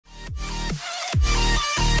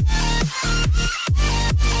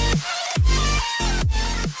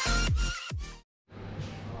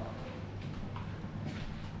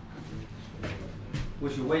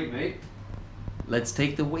weight, mate. Let's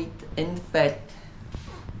take the weight and fat.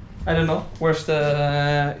 I don't know. Where's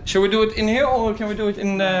the? Shall we do it in here or can we do it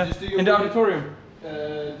in the auditorium? Do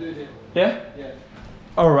it here. Yeah. Yeah.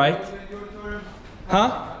 All right.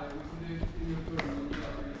 Huh? We can do it in the auditorium.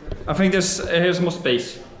 I think here's more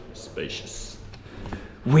space. Spacious.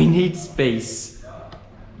 We need space.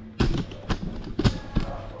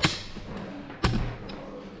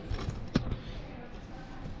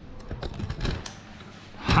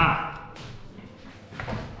 Ha!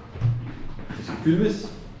 Filmes?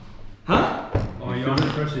 Huh? Oh, you're under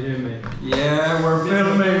pressure here, mate. Yeah, we're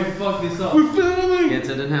filming. Fuck this up. We're filming. Get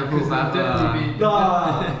to den här på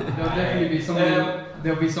There'll definitely be someone.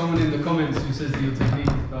 There'll be someone in the comments who says that your technique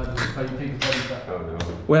is bad. How you take the body back. Oh no.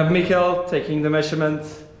 We have Mikael taking the measurement.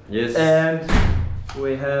 Yes. And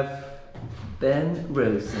we have Ben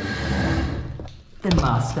Rosen. The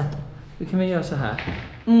master. Hur kan vi göra så här?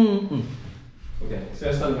 Okej, så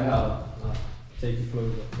jag ställer mig här då. Take the flow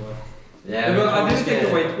up, boy. Yeah, But I didn't take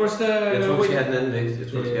the weight. Where's the Jeg tror, weight? vi skal have den anden vægt. Jeg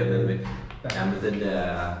tror, vi skal have den anden vægt. Ja, men den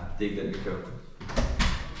der... Det er ikke den, vi kører.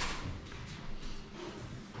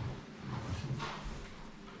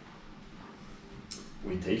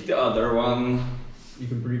 We take the other one. You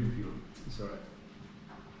can breathe if you want. It's alright.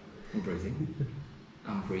 I'm breathing.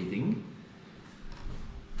 I'm breathing.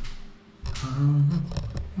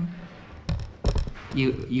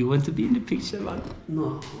 You want to be in the picture, man?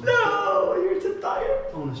 No. No, you're too tired.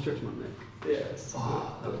 I want to stretch my neck. Yes.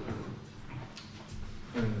 Oh, that was good.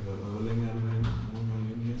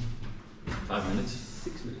 5 minutes.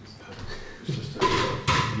 6 minutes. It's just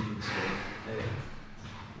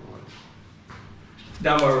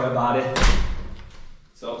Don't worry about it.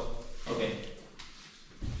 So, okay.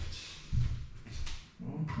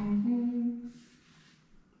 Mm-hmm.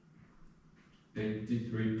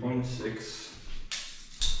 83.6.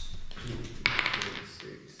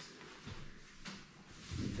 6.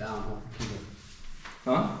 I'm down half a kilo.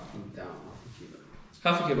 Huh? I'm down half a kilo.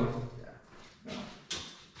 Half a kilo. Yeah. Yeah.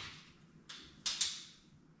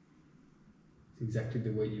 It's exactly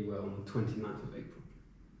the weight you were on the 29th of April.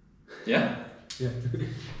 Yeah? Yeah.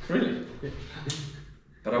 Really? Yeah.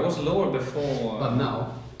 But I was lower before. But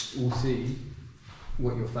now, we'll see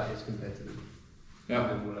what your fat is compared to them. Yeah. And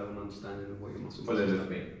then we'll have an understanding of what your muscle Prøv mass lige is. at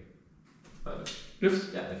løfte ben. Bare løft.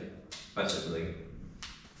 Luft? Ja, det er fint. Bare sæt ned igen.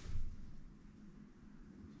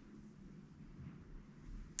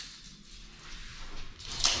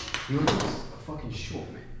 Your legs are fucking short,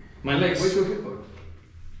 mate. My legs. Where's your hip bone?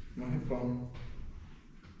 My hip bone.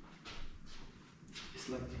 It's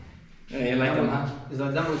like... Yeah, you like them, huh? It's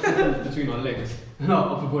like that much difference between our legs. And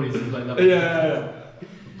our upper bodies is like that. Yeah.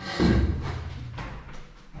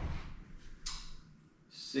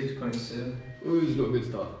 6.7. Oh, it's not a good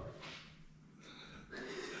start.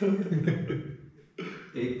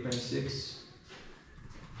 8.6.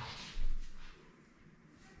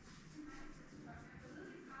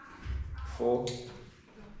 4.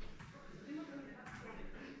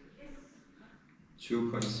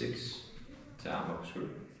 2.6. Til arm op skulder.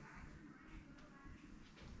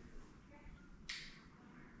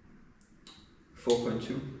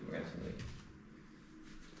 4.2. Okay,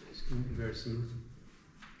 It's going to be very similar.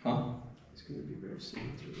 Huh? It's going to be very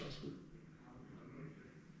similar to the last one.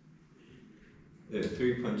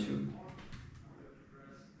 3.2.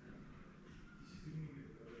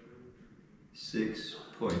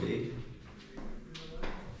 6.8.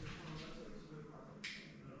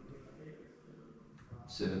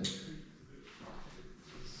 7.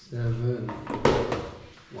 7.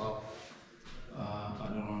 Wow. I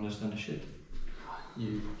don't understand the shit.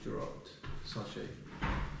 You dropped sachet.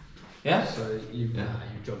 Yeah? So you've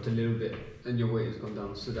dropped a little bit and your weight has gone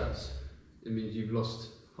down. So it means you've lost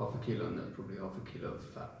half a kilo and that's probably half a kilo of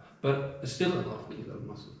fat. But still, And half a kilo of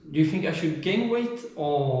muscle. do you think I should gain weight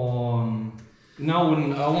or now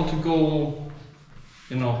when I want to go,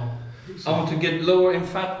 you know, I want to get lower in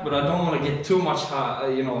fat, but I don't want to get too much higher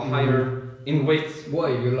in weight. Why?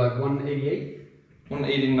 You're like 188?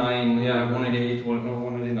 189, yeah, 188 or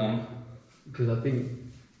 189. Because I think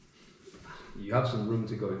you have some room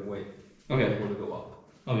to go in weight. Okay. If you want to go up.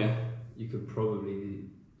 Okay. You could probably,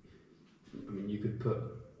 you could put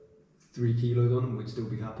 3 kilos on and we'd still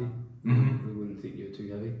be happy. Mm-hmm. We wouldn't think you're too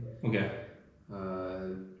heavy. Okay.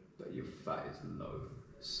 But your fat is low.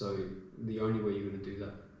 So the only way you're going to do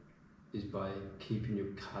that is by keeping your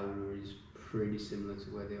calories pretty similar to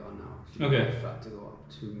where they are now. So you don't Okay. want fat to go up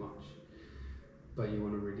too much. But you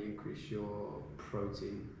want to really increase your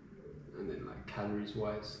protein and then like calories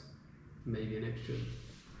wise, maybe an extra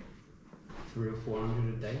 300 or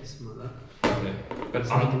 400 a day, something like that. Okay. But It's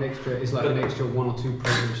like an extra. It's like an extra 1 or 2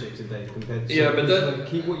 protein shakes a day compared to. Yeah, but that like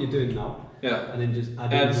keep what you're doing now. Yeah. And then just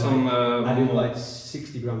add Add in some. add in more. like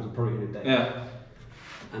 60 grams of protein a day. Yeah.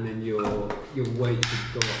 And then your weight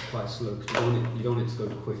should go up quite slow because you don't want it to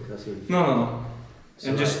go quick. That's the only thing. No. So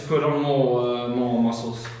and just put on more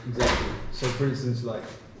muscles. Exactly. So for instance, like,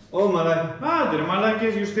 oh Malak. Ah, the Malak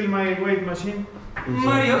is you steal my weight machine.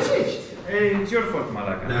 Hey, it's your fault,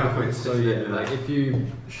 Malak. No, it's So yeah, like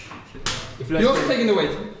if let's You're say, taking the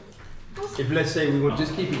weight. if let's say we want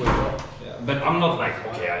just keep it weight up. Yeah. But I'm not like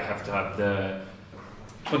okay. I have to have the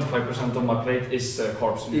 25% of my plate is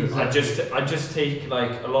carbs. Exactly. I just take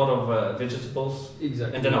like a lot of vegetables.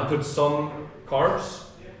 Exactly. And then I put some carbs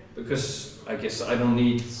because I guess I don't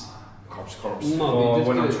need carbs No,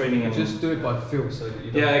 when I'm training. And just do it by feel so that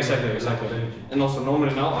you don't. Yeah, feel like exactly. lack of energy. And also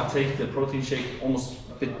normally now I take the protein shake almost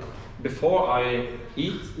a bit before I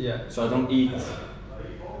eat. Yeah. So I don't eat.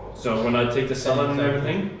 So when I take the salad and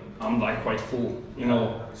everything, I'm like quite full, you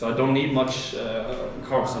know. So I don't need much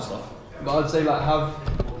carbs and stuff. But I'd say like have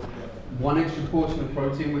 1 extra portion of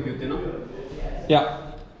protein with your dinner,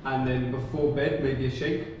 Yeah. and then before bed maybe a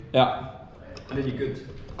shake, Yeah. and then you're good.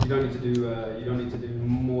 You don't need to do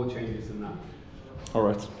more changes than that. All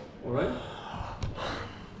right. All right.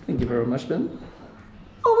 Thank you very much, Ben.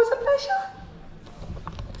 Always a pleasure.